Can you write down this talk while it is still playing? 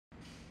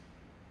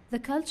The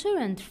Culture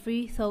and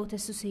Free Thought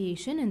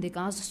Association in the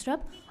Gaza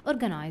Strip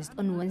organized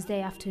on Wednesday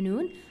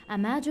afternoon a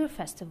major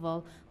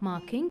festival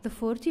marking the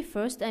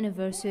 41st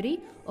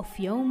anniversary of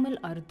Yawm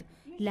al-Ard,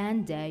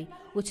 Land Day,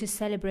 which is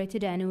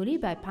celebrated annually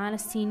by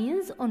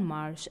Palestinians on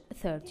March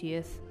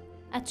 30th.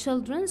 A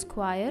children's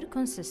choir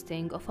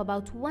consisting of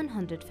about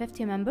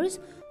 150 members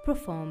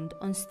performed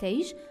on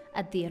stage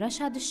at the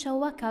Rashad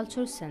al-Shawa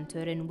Culture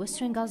Center in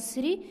Western Gaza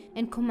City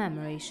in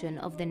commemoration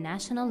of the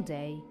National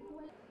Day.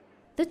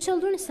 The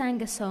children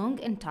sang a song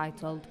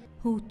entitled,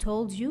 "Who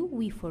Told You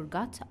We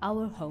Forgot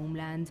Our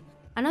Homeland?"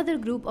 Another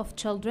group of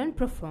children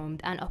performed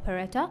an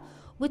operetta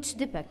which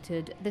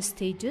depicted the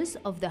stages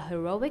of the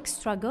heroic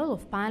struggle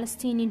of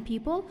Palestinian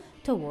people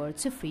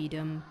towards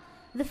freedom.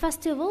 The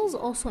festivals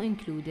also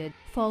included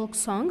folk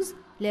songs,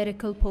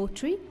 lyrical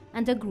poetry,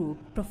 and a group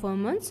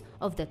performance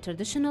of the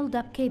traditional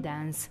Dabke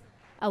dance,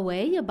 a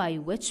way by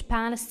which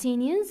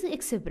Palestinians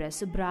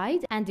express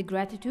pride and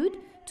gratitude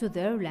to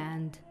their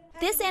land.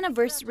 This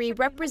anniversary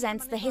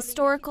represents the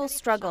historical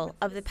struggle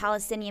of the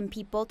Palestinian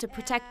people to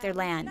protect their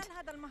land.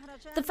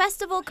 The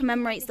festival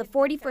commemorates the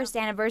 41st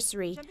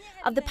anniversary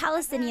of the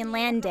Palestinian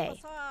Land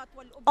Day.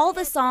 All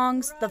the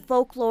songs, the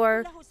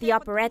folklore, the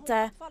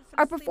operetta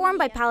are performed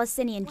by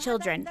Palestinian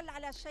children.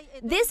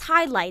 This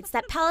highlights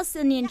that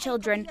Palestinian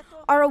children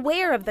are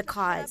aware of the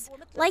cause,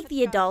 like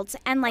the adults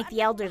and like the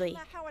elderly.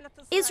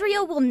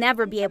 Israel will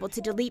never be able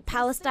to delete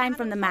Palestine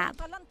from the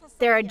map.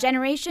 There are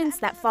generations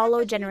that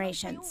follow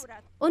generations.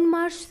 On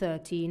March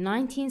 30,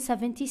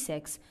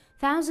 1976,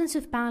 thousands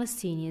of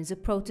Palestinians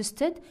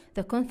protested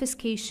the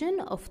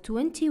confiscation of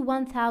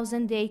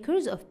 21,000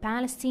 acres of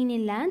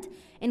Palestinian land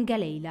in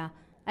Galilee,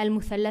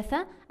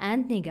 Al-Muthallatha,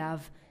 and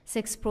Negev.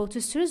 6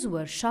 protesters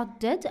were shot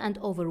dead and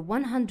over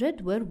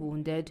 100 were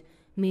wounded.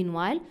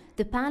 Meanwhile,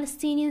 the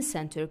Palestinian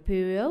Center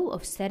Bureau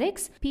of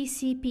Statistics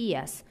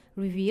 (PCPS)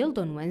 revealed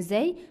on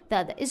Wednesday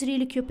that the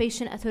Israeli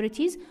occupation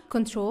authorities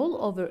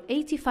control over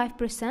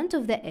 85%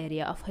 of the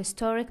area of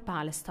historic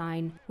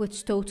Palestine,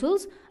 which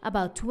totals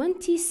about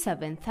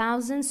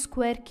 27,000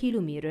 square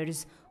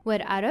kilometers,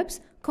 where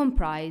Arabs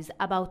comprise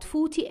about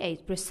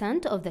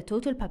 48% of the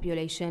total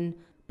population,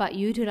 but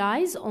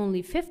utilize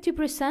only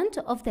 50%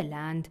 of the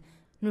land.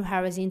 Nur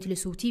Harazin,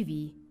 Telesu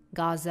TV,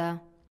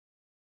 Gaza.